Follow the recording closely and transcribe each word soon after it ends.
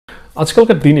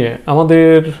আজকালকার দিনে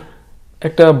আমাদের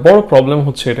একটা বড় প্রবলেম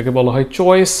হচ্ছে, এটাকে বলা হয়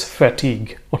চয়েস ফ্যাটিগ।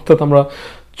 অর্থাৎ আমরা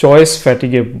চয়েস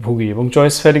ফ্যাটিগে ভুগি, এবং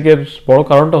চয়েস ফ্যাটিগের বড়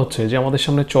কারণটা হচ্ছে যে আমাদের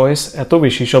সামনে চয়েস এত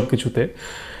বেশি সব কিছুতে।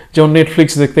 যেমন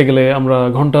নেটফ্লিক্স দেখতে গেলে আমরা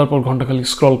ঘন্টার পর ঘন্টা খালি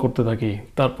স্ক্রল করতে থাকি,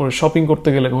 তারপরে শপিং করতে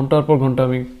গেলে ঘন্টার পর ঘন্টা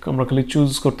আমরা খালি চুজ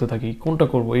করতে থাকি কোনটা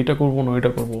করব, এটা করব না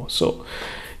এটা করব। সো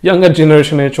ইয়াঙ্গার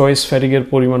জেনারেশনে চয়েস ফ্যাটিগের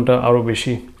পরিমাণটা আরও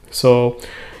বেশি। সো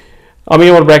আমি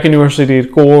আমার ব্র্যাক ইউনিভার্সিটির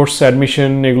কোর্স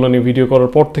অ্যাডমিশন এগুলো নিয়ে ভিডিও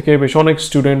করার পর থেকে বেশ অনেক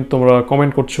স্টুডেন্ট তোমরা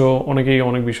কমেন্ট করছো, অনেকেই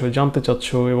অনেক বিষয় জানতে চাচ্ছ,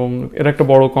 এবং এর একটা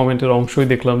বড় কমেন্টের অংশই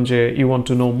দেখলাম যে you want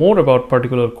to no more about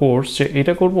particular course, যে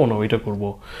এটা করবো না ওইটা করবো,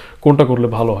 কোনটা করলে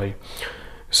ভালো হয়।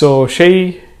 সো সেই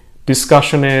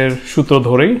ডিসকাশনের সূত্র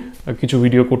ধরেই কিছু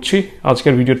ভিডিও করছি।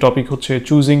 আজকের ভিডিও টপিক হচ্ছে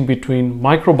choosing between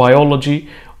microbiology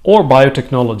or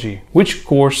biotechnology, which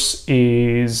course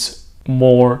is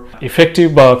more effective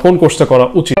বা কোন কোর্সটা করা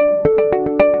উচিত।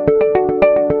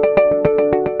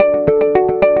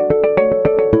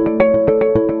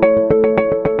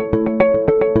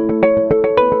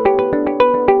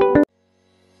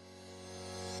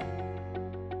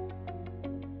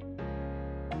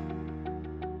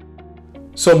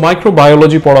 সো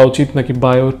মাইক্রোবায়োলজি পড়া উচিত নাকি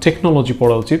বায়োটেকনোলজি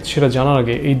পড়া উচিত সেটা জানার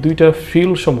আগে এই দুইটা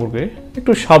ফিল্ড সম্পর্কে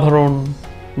একটু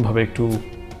সাধারণভাবে একটু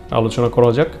আলোচনা করা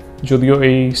যাক। যদিও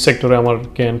এই সেক্টরে আমার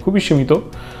জ্ঞান খুবই সীমিত,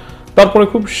 তারপরে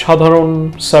খুব সাধারণ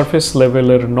সারফেস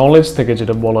লেভেলের নলেজ থেকে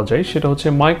যেটা বলা যায় সেটা হচ্ছে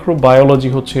মাইক্রোবায়োলজি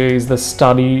হচ্ছে is the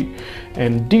study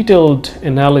and detailed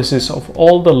analysis of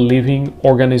all the living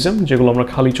organism, যেগুলো আমরা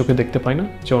খালি চোখে দেখতে পাই না,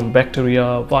 যেমন ব্যাকটেরিয়া,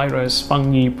 ভাইরাস,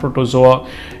 ফাঙ্গি, প্রোটোজোয়া,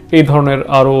 এই ধরনের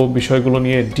আরও বিষয়গুলো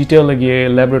নিয়ে ডিটেলে গিয়ে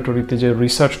ল্যাবরেটরিতে যে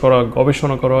রিসার্চ করা,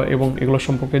 গবেষণা করা এবং এগুলো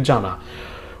সম্পর্কে জানা।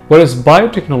 Whereas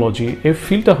biotechnology, এই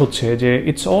ফিল্ডটা হচ্ছে যে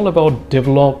it's all about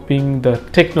developing the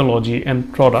technology and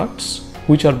products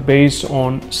which are based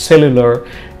on cellular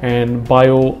and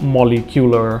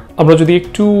biomolecular. আমরা যদি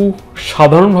একটু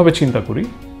সাধারণভাবে চিন্তা করি,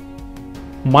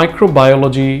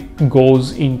 microbiology goes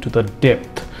into the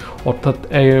depth, অর্থাৎ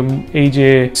এই যে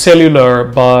সেলুলার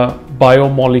বা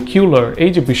বায়োমলিকিউলার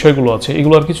এই যে বিষয়গুলো আছে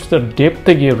এগুলোর কিছুটা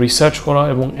ডেপথে গিয়ে রিসার্চ করা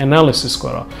এবং অ্যানালিসিস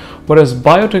করা। Whereas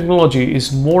biotechnology is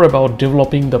more about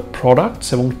developing the products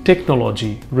এবং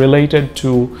technology related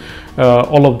to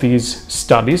all of these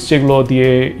studies, যেগুলো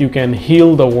দিয়ে you can heal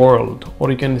the world or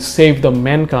you can save the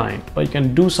mankind or you can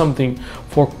do something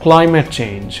for climate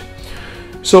change.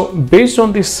 So based on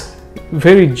this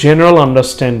very general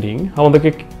understanding,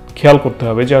 আমাদেরকে খেয়াল করতে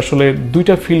হবে যে আসলে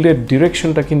দুইটা ফিল্ডের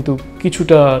ডিরেকশনটা কিন্তু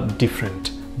কিছুটা ডিফারেন্ট,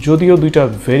 যদিও দুইটা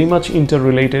ভেরি মাচ ইন্টার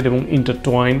রিলেটেড এবং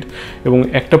ইন্টারটয়েন্ড, এবং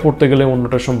একটা পড়তে গেলে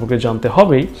অন্যটা সম্পর্কে জানতে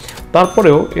হবেই,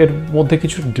 তারপরেও এর মধ্যে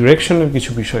কিছু ডিরেকশনের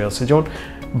কিছু বিষয় আছে। যেমন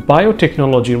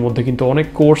বায়োটেকনোলজির মধ্যে কিন্তু অনেক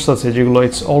কোর্স আছে যেগুলো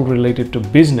it's all related to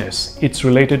business, it's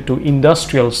related to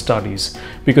industrial studies,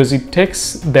 because it takes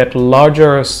that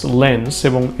larger lens,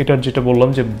 এবং এটার যেটা বললাম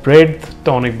যে ব্রেডথটা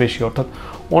অনেক বেশি, অর্থাৎ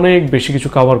অনেক বেশি কিছু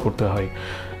কভার করতে হয়।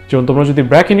 যেমন তোমরা যদি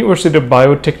ব্র্যাক ইউনিভার্সিটির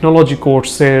বায়োটেকনোলজি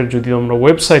কোর্সের যদি তোমরা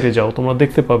ওয়েবসাইটে যাও, তোমরা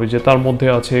দেখতে পাবে যে তার মধ্যে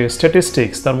আছে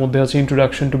স্ট্যাটিস্টিক্স, তার মধ্যে আছে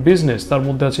ইন্ট্রোডাকশন টু বিজনেস, তার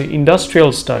মধ্যে আছে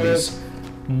ইন্ডাস্ট্রিয়াল স্টাডিজ।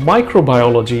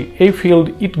 মাইক্রোবায়োলজি এই field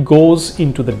it goes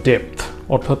into the depth,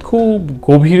 অর্থাৎ খুব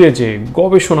গভীরে যে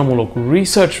গবেষণামূলক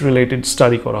রিসার্চ রিলেটেড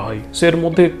স্টাডি করা হয়। সো এর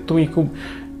মধ্যে তুমি খুব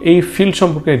এই ফিল্ড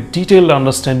সম্পর্কে ডিটেইলড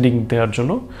আন্ডারস্ট্যান্ডিং দেওয়ার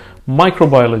জন্য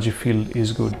microbiology field is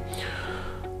good.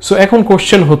 So এখন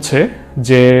কোশ্চেন হচ্ছে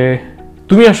যে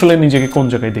তুমি আসলে নিজেকে কোন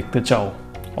জায়গায় দেখতে চাও,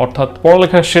 অর্থাৎ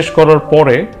পড়ালেখা শেষ করার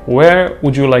পরে wire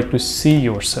would you like to C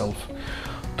yourself.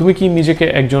 তুমি কি নিজেকে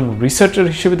একজন রিসার্চার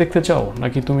হিসেবে দেখতে চাও,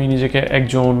 নাকি তুমি নিজেকে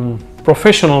একজন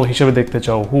প্রফেশনাল হিসেবে দেখতে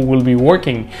চাও who will be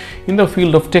working in the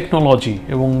field of technology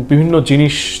এবং বিভিন্ন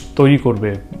জিনিস তৈরি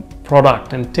করবে, product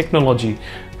and technology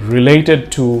related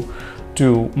to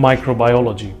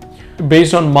microbiology?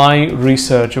 Based on my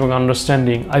research and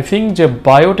understanding, I think that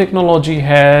biotechnology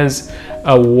has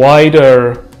a wider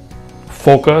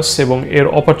focus এবং এর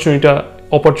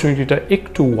অপরচুনিটিটা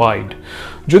একটু ওয়াইড।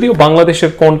 যদিও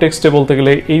বাংলাদেশের কনটেক্সটে বলতে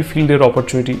গেলে এই ফিল্ডের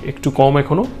অপরচুনিটি একটু কম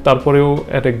এখনো, তারপরেও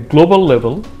অ্যাট এ গ্লোবাল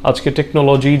লেভেল আজকে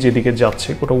টেকনোলজি যেদিকে যাচ্ছে,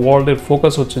 গোটা ওয়ার্ল্ডের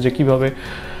ফোকাস হচ্ছে যে কীভাবে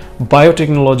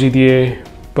বায়োটেকনোলজি দিয়ে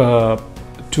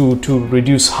to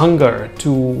reduce hunger,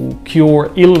 two cure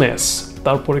illness,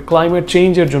 তারপরে ক্লাইমেট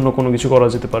চেঞ্জের জন্য কোনো কিছু করা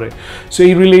যেতে পারে। সো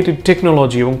এই রিলেটেড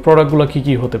টেকনোলজি এবং প্রোডাক্টগুলো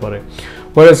কী হতে পারে।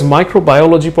 Whereas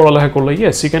মাইক্রোবায়োলজি পড়ালেখা করলে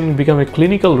yes you can become a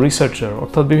clinical researcher,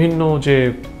 অর্থাৎ বিভিন্ন যে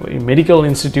মেডিকেল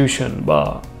ইনস্টিটিউশন বা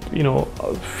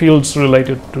fields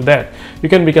related to that, you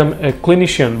can become a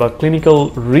clinician বা ক্লিনিক্যাল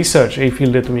রিসার্চ এই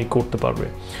ফিল্ডে তুমি করতে পারবে।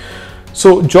 সো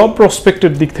জব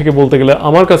প্রসপেক্টের দিক থেকে বলতে গেলে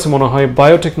আমার কাছে মনে হয়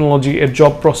বায়োটেকনোলজি এর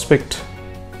জব প্রসপেক্ট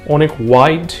অনেক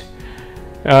ওয়াইড,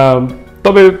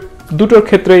 তবে দুটোর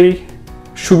ক্ষেত্রেই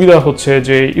সুবিধা হচ্ছে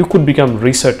যে ইউ কুড বিকাম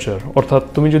রিসার্চার, অর্থাৎ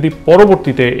তুমি যদি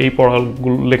পরবর্তীতে এই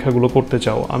লেখাগুলো করতে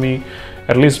চাও, আমি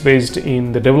at least based in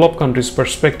the developed countries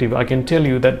perspective, I can tell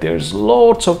you that there's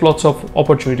lots of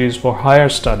opportunities for higher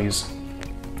studies.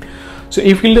 So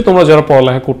এই ফিল্ডে তোমরা যারা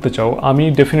পড়ালেখা করতে চাও, আমি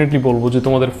ডেফিনেটলি বলবো যে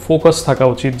তোমাদের ফোকাস থাকা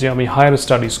উচিত যে আমি হায়ার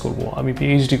স্টাডিজ করব, আমি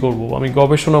পিএইচডি করব, আমি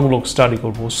গবেষণামূলক স্টাডি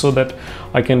করব, so that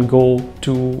I can go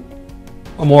to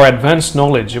more advance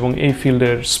knowledge এবং এই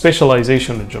ফিল্ডের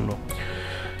স্পেশালাইজেশনের জন্য।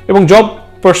 এবং জব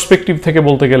পার্সপেক্টিভ থেকে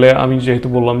বলতে গেলে আমি যেহেতু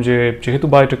বললাম যে যেহেতু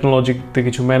বায়োটেকনোলজিতে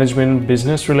কিছু ম্যানেজমেন্ট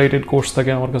বিজনেস রিলেটেড কোর্স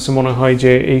থাকে, আমার কাছে মনে হয়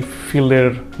যে এই ফিল্ডের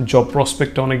জব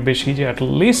প্রসপেক্টটা অনেক বেশি, যে at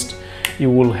least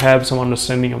you will have some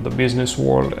understanding of the business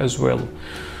world as well.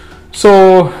 So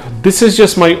this is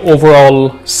just my overall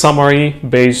summary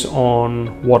based on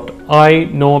what I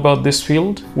know about this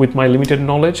field with my limited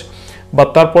knowledge, but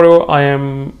tarporeo I am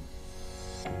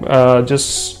just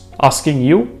asking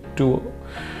you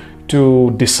to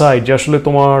decide যে আসলে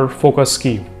তোমার focus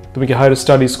কি। তুমি কি higher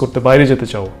studies করতে বাইরে যেতে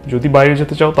চাও? যদি বাইরে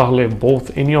যেতে চাও তাহলে both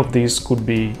any of these could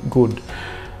be good.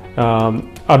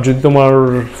 আর যদি তোমার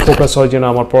ফোকাস হয় যে না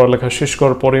আমার পড়ালেখা শেষ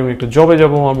করার পরে আমি একটা জবে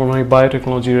যাব, আমার মনে হয়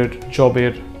বায়োটেকনোলজির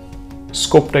জবের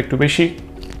স্কোপটা একটু বেশি।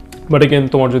 বাট এগেন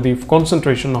তোমার যদি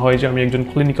কনসেন্ট্রেশন হয় যে আমি একজন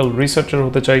ক্লিনিক্যাল রিসার্চার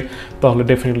হতে চাই, তাহলে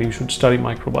definitely you should study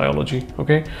microbiology.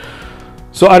 Okay,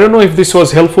 so I don't know if this was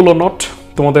helpful or not.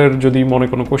 তোমাদের যদি মনে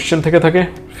কোনো কোয়েশ্চেন থেকে থাকে,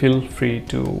 feel free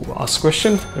to ask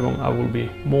question এবং I will be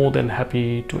more then happy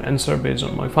to answer based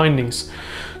on my findings.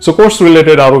 So course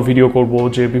related আরও video করব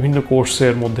যে বিভিন্ন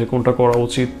কোর্সের মধ্যে কোনটা করা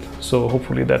উচিত। So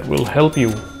hopefully that will help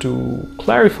you two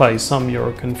clarify some your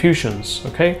confusions.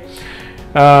 Okay,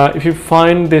 if you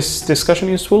find this discussion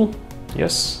useful,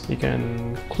 yes, you can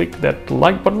click that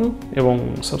like button এবং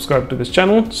subscribe to this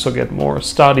channel so get more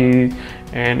study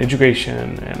and education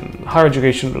and higher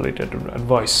education related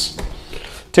advice.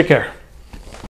 Take care.